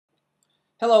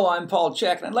Hello, I'm Paul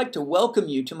Check, and I'd like to welcome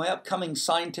you to my upcoming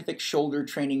scientific shoulder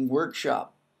training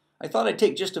workshop. I thought I'd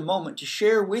take just a moment to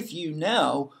share with you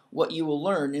now what you will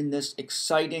learn in this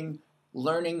exciting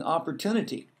learning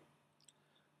opportunity.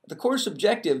 The course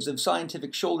objectives of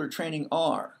scientific shoulder training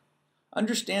are: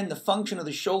 understand the function of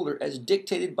the shoulder as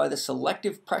dictated by the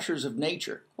selective pressures of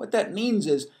nature. What that means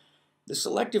is the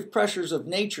selective pressures of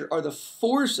nature are the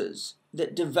forces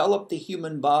that develop the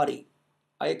human body.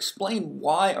 I explain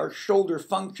why our shoulder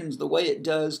functions the way it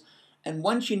does, and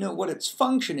once you know what its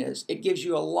function is, it gives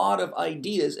you a lot of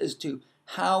ideas as to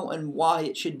how and why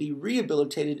it should be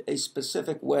rehabilitated a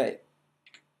specific way.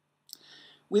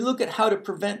 We look at how to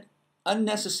prevent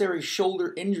unnecessary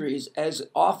shoulder injuries as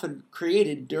often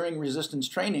created during resistance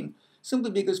training,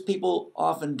 simply because people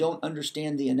often don't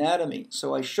understand the anatomy.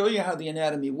 So I show you how the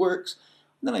anatomy works,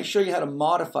 and then I show you how to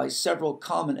modify several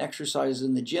common exercises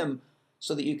in the gym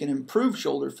so that you can improve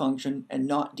shoulder function and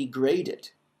not degrade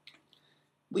it.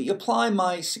 We apply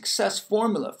my success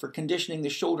formula for conditioning the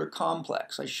shoulder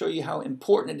complex. I show you how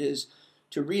important it is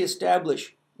to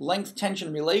reestablish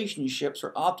length-tension relationships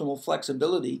for optimal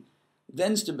flexibility,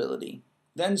 then stability,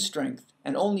 then strength,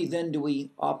 and only then do we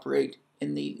operate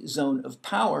in the zone of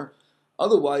power.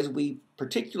 Otherwise, we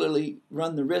particularly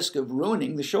run the risk of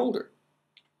ruining the shoulder.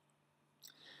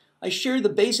 I share the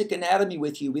basic anatomy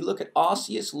with you. We look at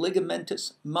osseous,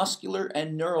 ligamentous, muscular,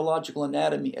 and neurological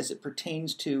anatomy as it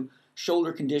pertains to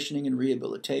shoulder conditioning and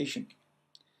rehabilitation.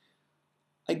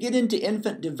 I get into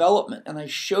infant development, and I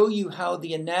show you how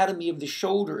the anatomy of the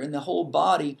shoulder and the whole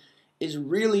body is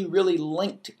really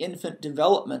linked to infant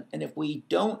development. And if we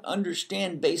don't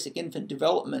understand basic infant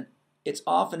development, it's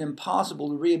often impossible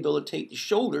to rehabilitate the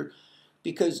shoulder,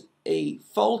 because a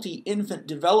faulty infant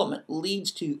development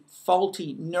leads to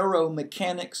faulty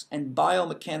neuromechanics and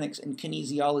biomechanics and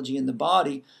kinesiology in the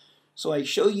body. So I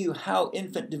show you how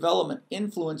infant development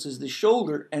influences the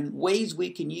shoulder and ways we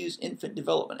can use infant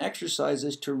development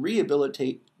exercises to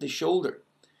rehabilitate the shoulder.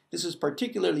 This is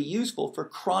particularly useful for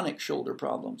chronic shoulder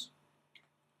problems.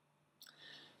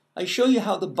 I show you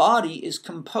how the body is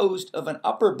composed of an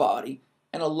upper body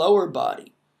and a lower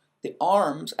body. The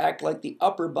arms act like the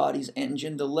upper body's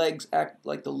engine, the legs act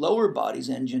like the lower body's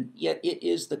engine, yet it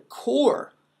is the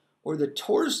core or the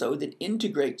torso that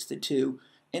integrates the two.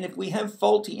 And if we have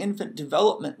faulty infant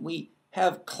development, we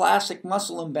have classic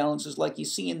muscle imbalances like you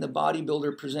see in the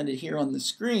bodybuilder presented here on the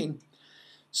screen.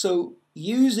 So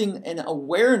using an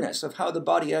awareness of how the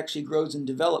body actually grows and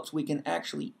develops, we can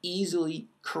actually easily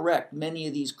correct many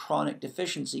of these chronic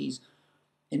deficiencies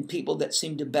in people that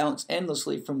seem to bounce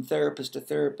endlessly from therapist to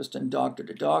therapist and doctor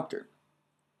to doctor.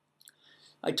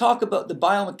 I talk about the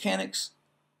biomechanics,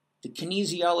 the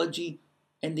kinesiology,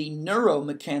 and the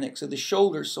neuromechanics of the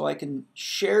shoulder so I can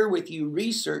share with you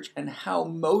research and how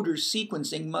motor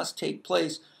sequencing must take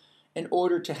place in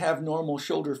order to have normal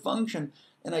shoulder function.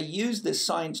 And I use this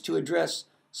science to address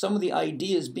some of the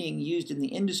ideas being used in the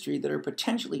industry that are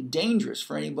potentially dangerous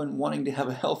for anyone wanting to have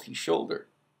a healthy shoulder.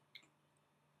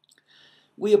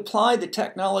 We apply the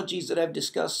technologies that I've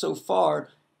discussed so far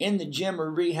in the gym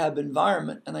or rehab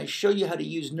environment, and I show you how to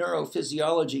use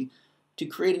neurophysiology to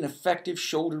create an effective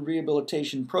shoulder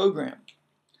rehabilitation program.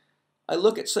 I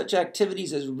look at such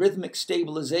activities as rhythmic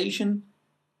stabilization.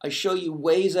 I show you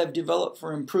ways I've developed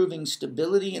for improving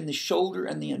stability in the shoulder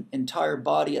and the entire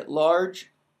body at large.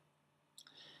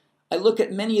 I look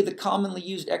at many of the commonly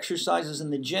used exercises in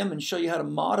the gym and show you how to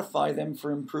modify them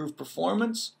for improved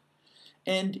performance.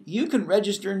 And you can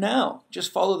register now.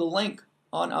 Just follow the link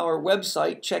on our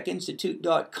website,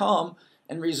 checkinstitute.com,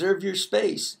 and reserve your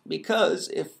space, because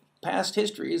if past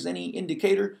history is any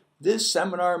indicator, this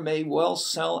seminar may well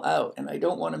sell out, and I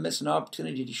don't want to miss an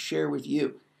opportunity to share with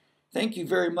you. Thank you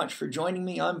very much for joining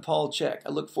me. I'm Paul Check. I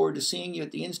look forward to seeing you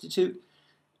at the Institute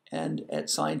and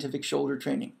at Scientific Shoulder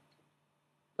Training.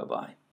 Bye-bye.